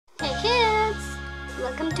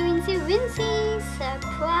Welcome to Incy Wincy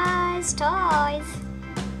Surprise Toys.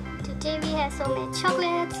 Today we have so many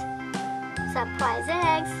chocolates, surprise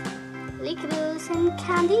eggs, lickables and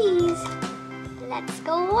candies. Let's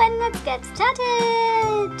go and let's get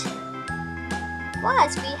started.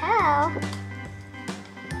 First we have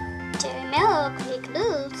Dairymilk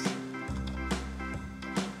Lickables.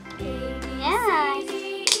 Nice.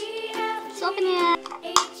 Let's open it.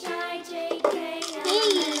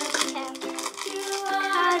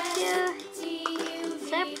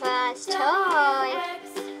 Surprise toy.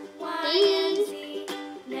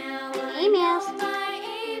 Emails.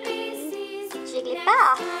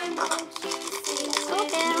 Jigglypuff. Let's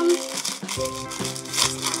open.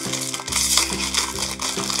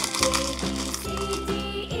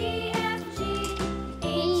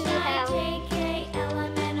 Here we have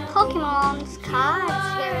Pokemon's cards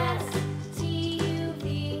here.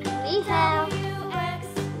 We have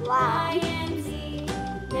 1,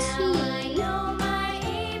 2, 3,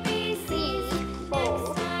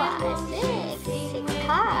 4, 5, 6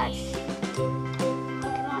 cards.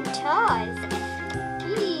 Pokemon toys.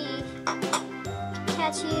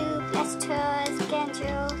 Pikachu, Blasters,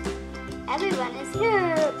 Genjo. Everyone is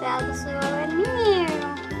here. Velcro and Mew.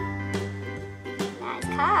 Nice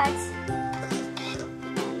cards.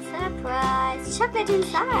 And surprise chocolate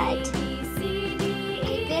inside.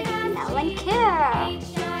 Keep it, no one cares.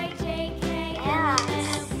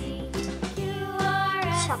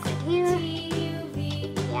 Chocolate here.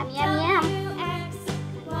 Yum, yum, yum.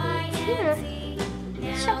 Here.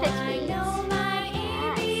 Chocolate sweets.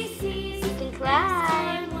 Nice. You can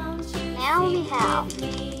try. Now we have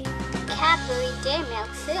Cadbury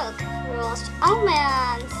Dairymilk Silk Roast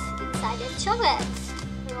Almonds. Inside the chocolates.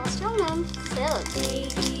 Roast almond silk.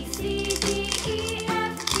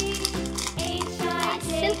 Nice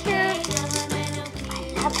silk here. I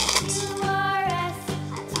love it.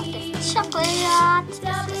 Chocolate. This is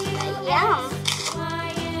very yum.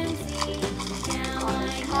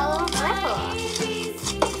 Golden color wrappers.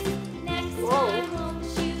 Whoa.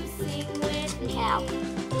 We have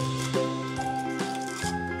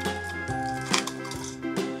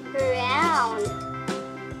brown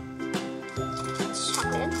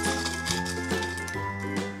chocolate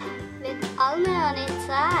with almond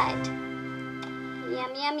inside.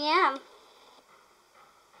 Yum, yum, yum.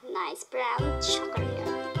 Nice brown chocolate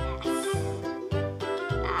here. Good.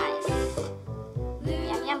 Nice, crispy.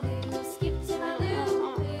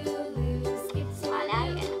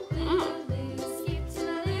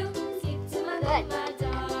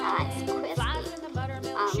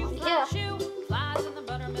 Almond here.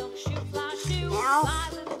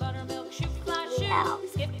 Now we have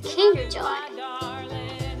Kinder Joy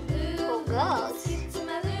for girls.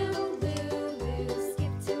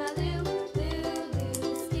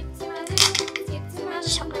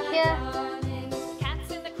 Chocolate here.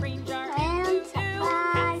 And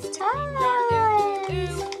surprise toys.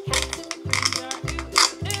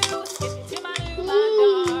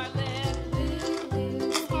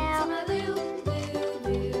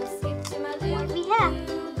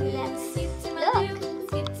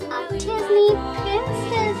 Disney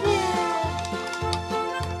princess here.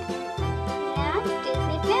 Now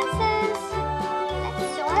Disney princess. Let's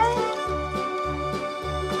join.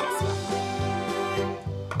 This one.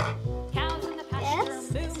 Cows in the pasture,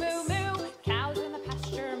 moo moo moo. Cows in the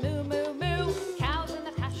pasture, moo moo moo. Cows in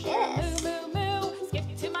the pasture, moo moo moo. Skip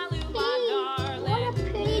to my loo, my darling. What a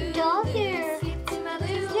pretty doll here. Skip to my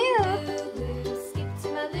loo, Here. skip to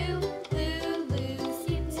my loo, loo loo.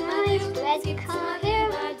 Skip to my Nice loo, red color here.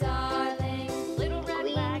 my darling. Little red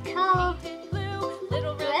Green wagon color. painted blue.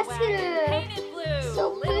 Little red Dress wagon here. painted blue. So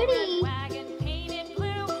Little pretty. red wagon painted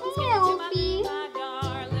blue. Skip to my Healthy. loo, my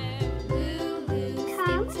darling. Loo loo. Come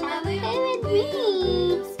and play with me.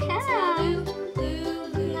 Come.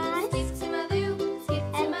 Nice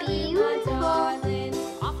and beautiful.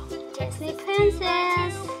 Disney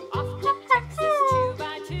princess. Come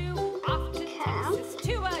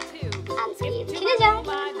and see Kinder Joy.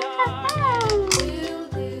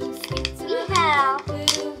 We have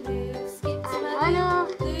another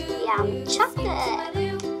yum chocolate.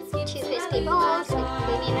 2 crispy balls with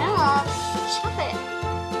creamy milk chocolate.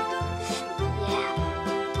 Yeah,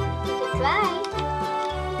 it's right.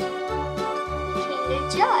 Kinder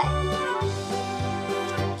Joy.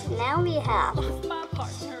 Now we have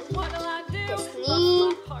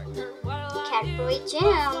Disney Cadbury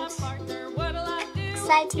Gems.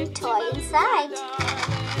 Exciting toy inside.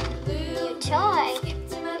 New toy.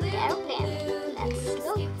 Airplane. Let's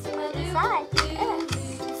look inside. Yes.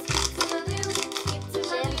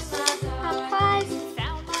 Chips. Surprise.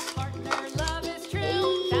 Hey,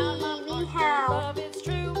 we have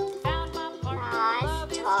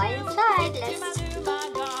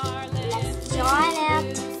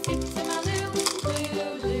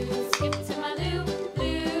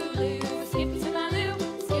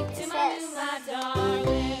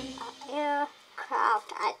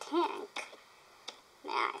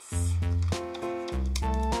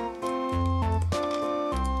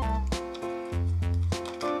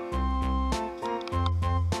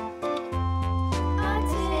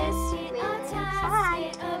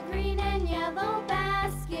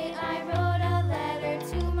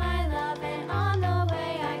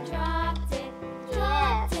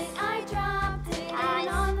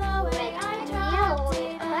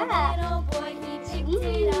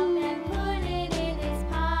it up and put it in his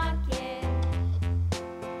pocket.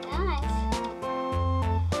 Nice.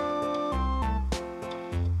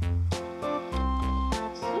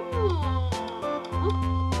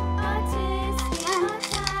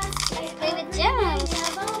 Let's play with gems.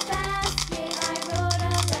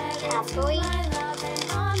 Cadbury.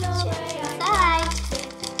 Check inside.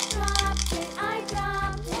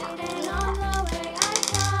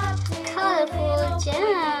 Colorful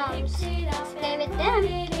gems. Let's play with them.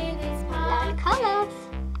 Learn colors.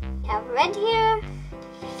 We have red here,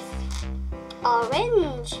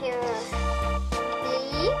 orange here,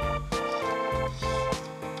 blue,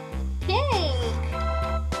 pink,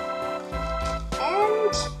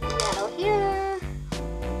 and yellow here,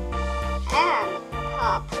 and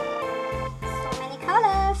purple. So many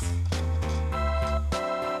colors.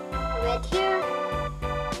 Red here,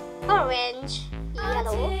 orange,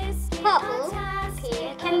 yellow, purple,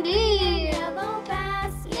 pink, and blue.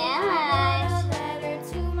 Nice.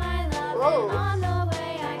 Whoa.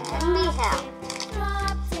 And we have,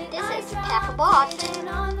 this is Pepper Bot.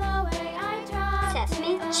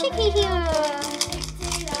 Sesame Chicky here.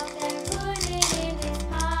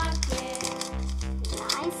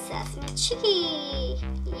 Nice Sesame Chicky.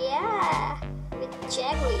 Yeah. With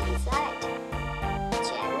Jaggery inside.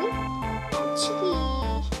 Jaggery and Chicky.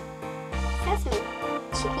 Sesame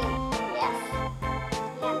Chicky. Yes.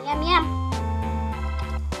 Yum, yum, yum.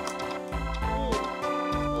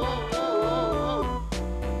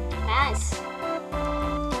 Nice.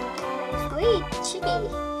 Sweet Chicky.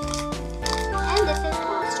 And this is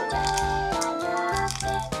Monster Jam.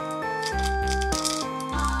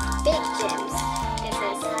 Big gems. This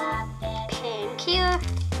is pink here.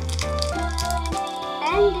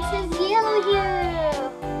 And this is yellow here.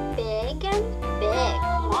 Big and big.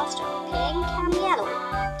 Monster. Pink and yellow.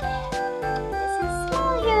 This is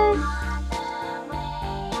small here.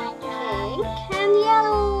 Pink and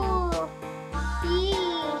yellow.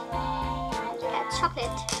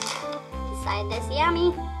 Chocolate inside this yummy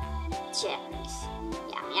gems.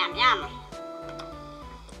 Yum, yum, yum.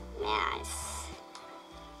 Nice.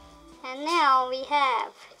 And now we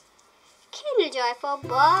have Kinder Joy for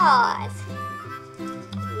boys.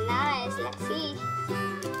 Nice. Let's see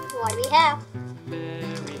what we have.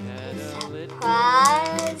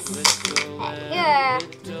 Surprise. And here.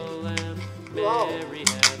 Whoa. We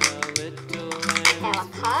have a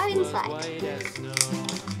car inside.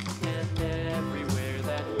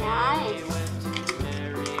 Nice.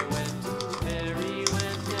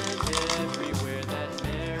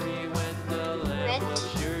 Red,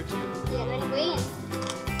 yellow, and green.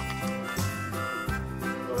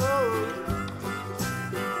 Whoa.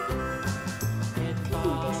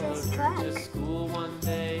 This is truck.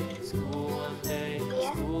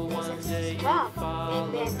 Yeah, this is truck. And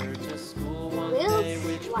big wheels.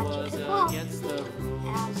 Watch it fall.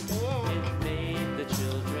 And big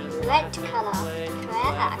red color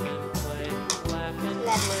track.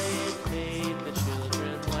 Let's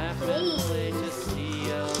play.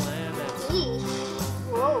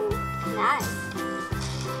 Whoa, nice.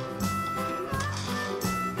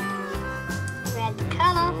 Red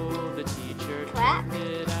color track.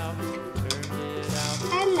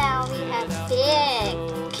 And now we have big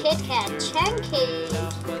Kit Kat chunky.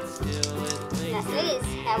 Nestle's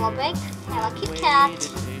have a break, have a Kit Kat.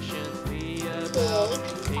 Big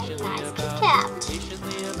and nice Kit Kat.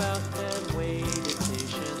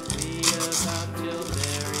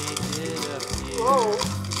 Whoa,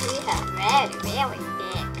 we have very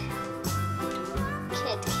big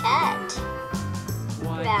Kit Kat.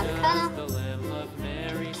 Brown color.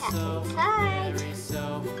 Cat inside.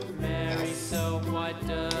 This.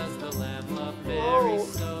 Whoa,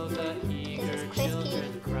 this is crispy.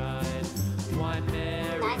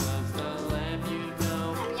 Nice.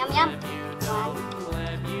 Yum, yum, yum. 1,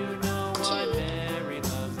 2,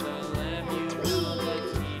 and 3.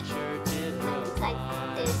 Like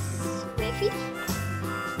this gravy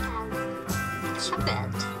and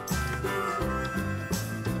chocolate.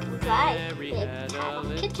 Dry big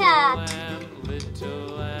Kit Kat.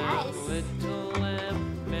 Nice.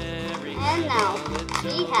 And now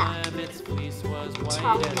we have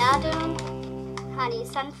Tom Garden, honey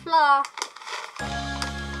sunflower.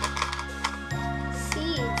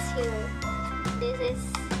 Seeds here. This is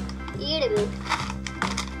Dairymilk.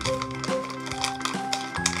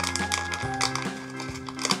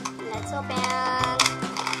 Let's open.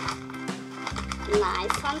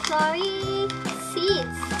 Nice sunflower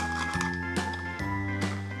seeds.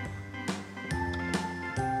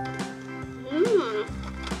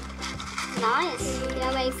 Nice. They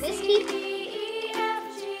are very crispy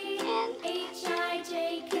and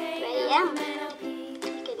very yum.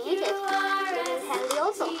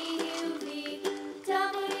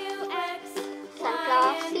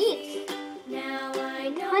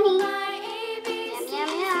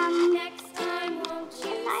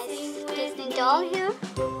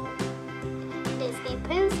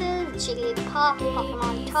 Jigglypuff,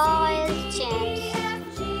 Pokemon toys, gems,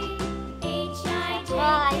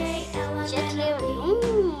 surprise, jet here,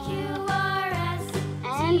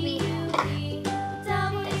 and we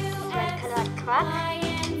have this red colored truck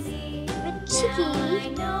with Chicky,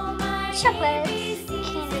 chocolates,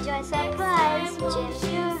 Kinder Joy surprise, gems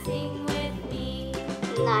here,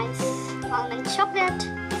 nice almond chocolate,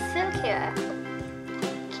 silk here,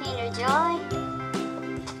 Kinder Joy,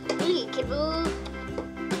 Lickable,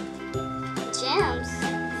 gems,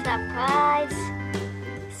 surprise,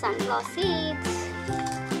 sunflower seeds,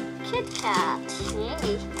 Kit Kat,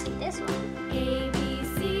 yay, this one,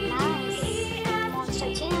 nice,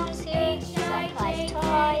 monster gems here, surprise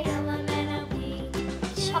toys,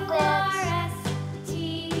 chocolates,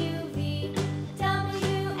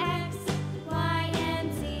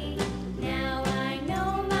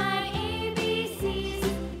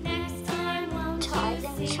 toys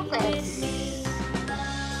and chocolates.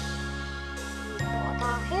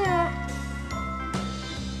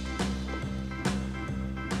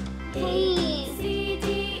 Hey, if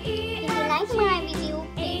you like my video,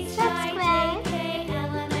 please subscribe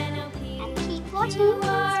and keep watching.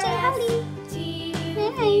 Stay healthy.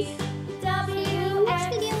 Nice. See you next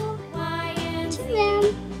video. Till then,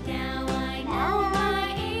 bye.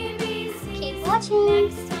 Keep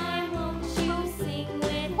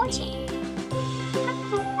watching.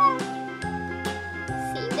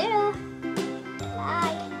 See you there.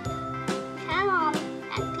 Bye. Come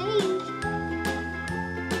and play.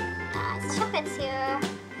 Chocolates here,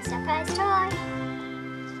 surprise toy,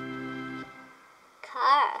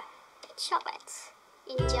 car, chocolates,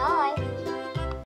 enjoy.